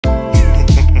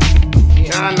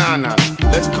Nah.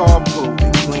 Let's call Pooh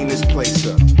and clean this place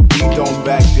up. We don't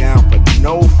back down for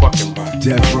no fucking body.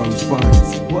 Death Row's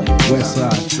Funds. West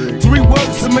Side. 3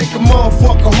 words to make a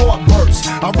motherfucker heart burst.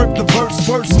 I rip the verse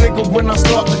first, nigga, when I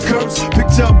start to curse.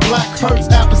 Picture a black hearse,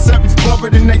 adversaries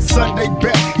covered in they Sunday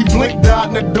bet. He blinked out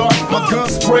in the dark, my gun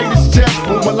sprayed his chest.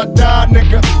 When will I die,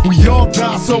 nigga? We all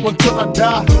die, so until I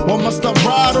die, or must I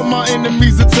ride on my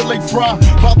enemies until they fry?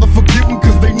 Father, forgive them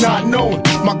cause they not knowing.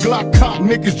 My Glock cop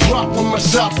niggas drop when my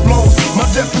shots flow. My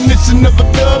definition of a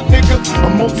thug, nigga, a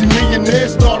multi-millionaire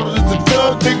started as a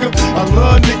thug, nigga. I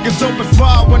love niggas open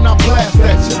fire when I blast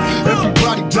at you.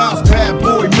 Everybody dies, bad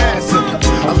boy, massive.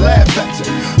 I laugh at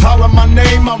you. Holler my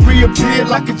name, I reappear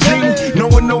like a genie,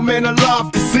 knowing no man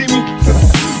alive can see me.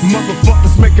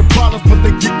 Motherfuckers making problems, but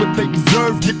they get what they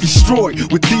deserve. Get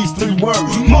destroyed with these 3 words.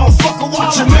 Motherfucker,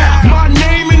 watch your mouth. My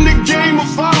name in the game will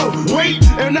follow. Wait,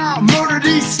 and I'll murder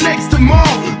these snakes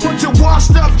tomorrow. Bunch of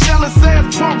washed up, jealous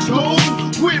ass punks, low.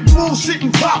 Quit bullshit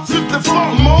and pop, flip the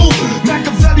funk mode.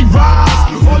 Machiavelli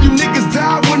rise, all you niggas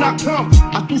die when I come.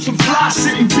 I do some fly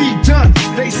shit and be done.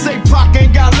 They say Pac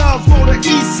ain't got love for the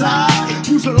east side.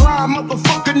 Use a line,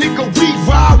 motherfucker, nigga, we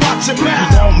ride, watch your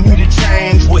mouth. You want me to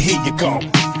change? Well, here you go.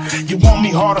 You want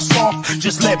me hard or soft?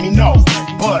 Just let me know.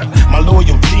 But my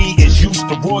loyalty is used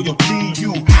to royalty.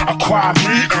 You acquire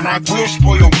me and I will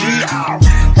spoil me. I'll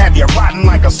have you rotten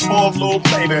like a small little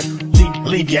baby.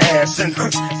 Leave your ass and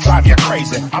drive you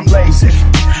crazy. I'm lazy.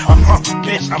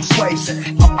 Bitch, I'm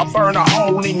swayzy. I burn a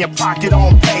hole in your pocket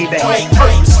on payday. Wait,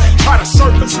 purpose, try to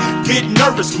surface, get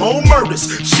nervous, more murders.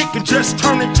 Shit can just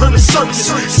turn into the circus.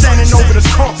 Standing over the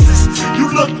corpses.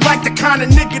 You look like the kind of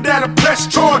nigga that'll press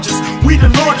charges. We the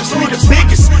largest, we the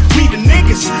biggest, we the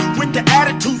niggas with the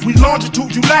attitudes. We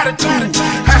longitude, you latitude.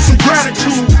 Have some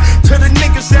gratitude to the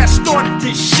niggas that started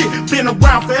this shit. Been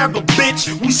around forever,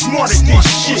 bitch. We smarter this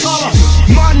shit.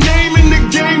 My name in the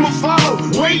game will follow.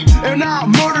 Wait, and I'll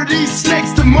murder these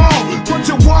snakes tomorrow. Bunch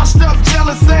of washed up,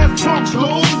 jealous ass punks,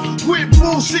 low. Quit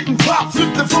bullshit and pop,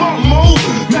 flip the funk mode.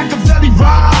 Machiavelli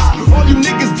rise, all you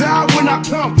niggas die when I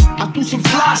come. I do some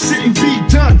fly shit and be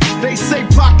done. They say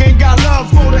Pac ain't got love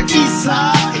for the east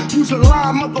side. Use a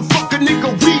line, motherfucker,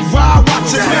 nigga, we ride,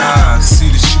 watch it out. See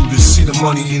the shooters, see the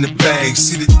money in the bag,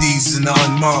 see the D's in the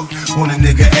unmarked on a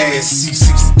nigga ass. See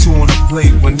 62 on the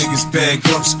plate when niggas bag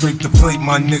up, scrape the plate,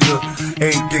 my nigga.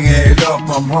 Everything add up,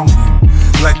 I'm hungry.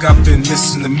 Like I've been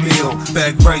missing the meal.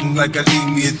 Back writing like I need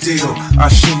me a deal. I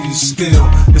show you the skill.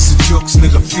 It's a jokes,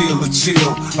 nigga, feel a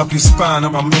chill. Up your spine,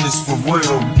 I'm a menace for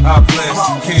real. I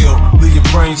blast and kill. Leave your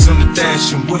brains on the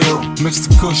dash and wheel. Mix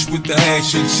the kush with the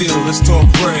hash and chill. Let's talk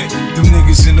bread. Them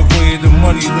niggas in the way of the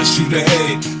money, let's shoot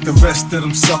ahead. The rest of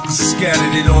them suckers are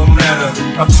scattered, it don't matter.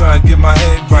 I'm trying to get my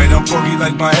head right. I'm buggy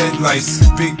like my headlights.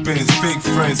 Big Benz, big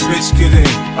friends, bitch, get in.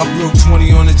 I blew 20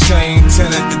 on the chain,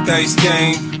 10 at the dice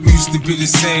game. We used to be the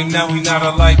same, now we not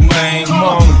alike, man.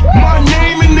 My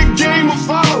name in the game will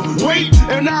follow. Wait,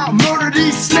 and I'll murder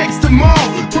these snakes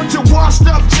tomorrow. Bunch of washed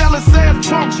up, jealous ass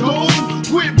punks, low.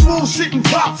 Quit bullshit and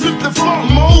pop, flip the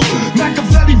funk mode.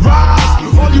 Machiavelli rise,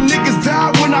 all you niggas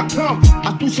die when I come.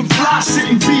 I do some fly shit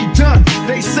and be done.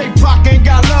 They say Pac ain't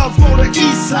got love for the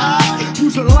east side.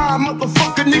 Use a line,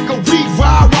 motherfucker, nigga, we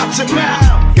ride, watch your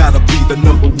mouth. Gotta be the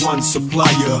 #1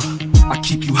 supplier. I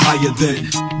keep you higher than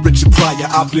Richard Pryor.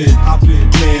 I've been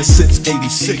man since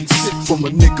 '86. From a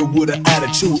nigga with an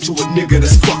attitude to a nigga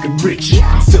that's fucking rich.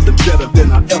 Feeling better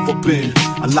than I've ever been.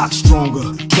 A lot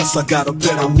stronger. Plus I got a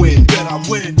better win.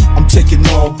 I'm taking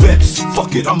all bets.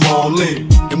 Fuck it, I'm all in.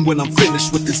 And when I'm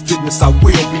finished with this business, I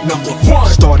will be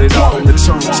 #1. Started out on the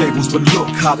turntables, but look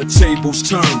how the tables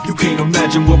turn. You can't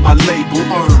imagine what my label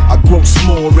earned. I gross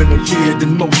more in a year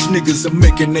than most niggas are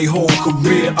making their whole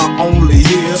career. I only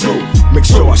hear to make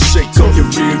sure I shake up your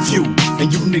rear view,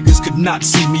 and you niggas could not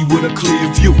see me with a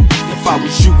clear view. If I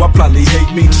was you, I'd probably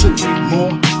hate me too.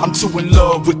 More, I'm too in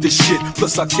love with this shit.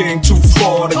 Plus I came too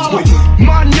far to quit.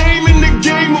 My name in the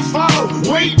game will follow.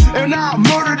 Wait, and I'll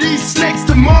murder these snakes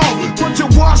tomorrow. Bunch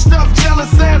of washed up,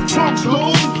 jealous ass punks,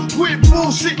 low. Quit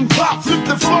bullshit and pop, flip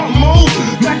the funk mode.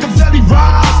 Machiavelli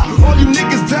rise, all you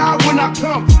niggas die when I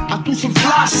come. I do some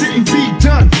fly shit and be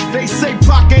done. They say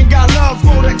Pac ain't got love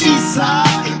for the east side.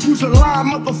 Use a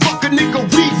line, motherfucker, nigga,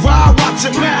 we ride, watch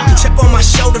your mouth. Chip on my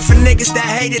shoulder for niggas that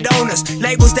hated on us.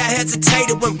 Labels that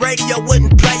hesitated when radio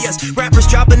wouldn't play us. Rappers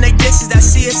dropping they disses that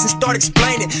see us and start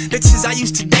explaining. Bitches I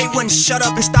used to date wouldn't shut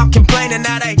up and stop complaining.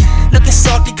 Now they looking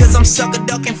salty cause I'm sucker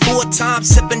ducking full time.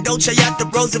 Sipping Dolce at the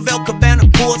Roosevelt Cabana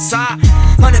poolside.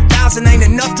 100,000 ain't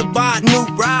enough to buy a new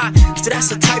ride. So that's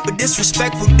the type of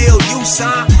disrespectful deal you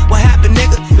sign. What happened,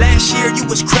 nigga? Last year you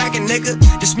was cracking, nigga.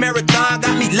 This marathon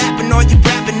got me lapping all you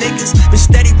rapping niggas. Been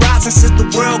steady rising since the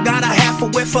world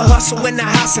careful with a hustle in the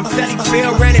house in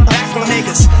Phillyville, ran it back on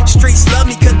niggas. Streets love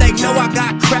me cause they know I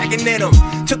got crackin' in them.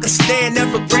 Took a stand,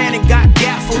 never ran and got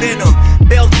gaffled in them.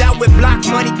 Bailed out with block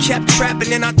money, kept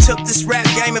trapping, and I took this rap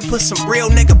game and put some real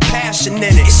nigga passion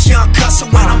in it. It's Young Hustle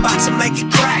when I'm about to make it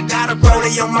crack. Got a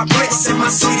rollie on my wrist and my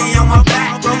CD on my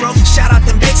back. Shout out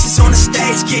them bitches on the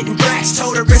stage getting racks.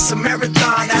 Told her it's a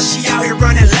marathon, now she out here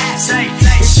running laps.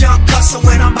 It's Young Hustle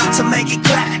when I'm about to make it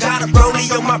clap. Got a rollie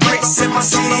on my wrist and my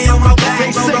CD on my back.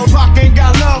 They say Rock ain't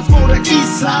got love for the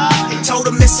east side. Told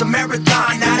them it's a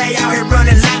marathon, now they out here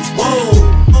running laps. Whoa,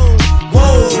 whoa,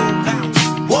 whoa,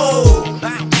 whoa.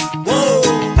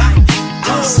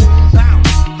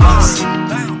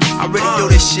 I really do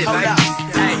this shit, man.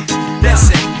 Hey,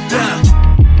 listen,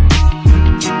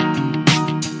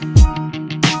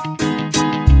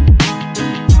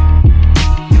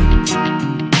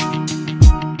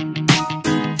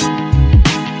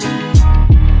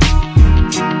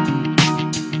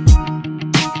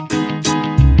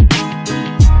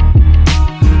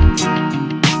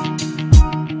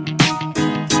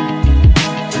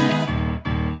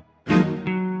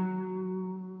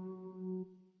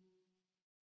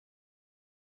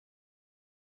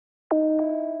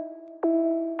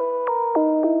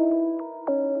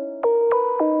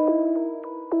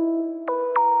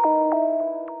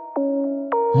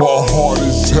 My heart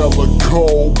is hella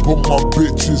cold, but my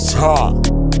bitch is hot.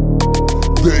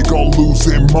 They gon' lose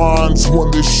their minds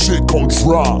when this shit gon'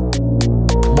 drop.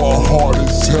 My heart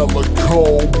is hella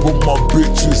cold, but my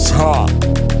bitch is hot.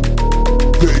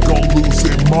 They gon' lose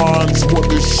their minds when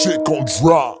this shit gon'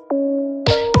 drop.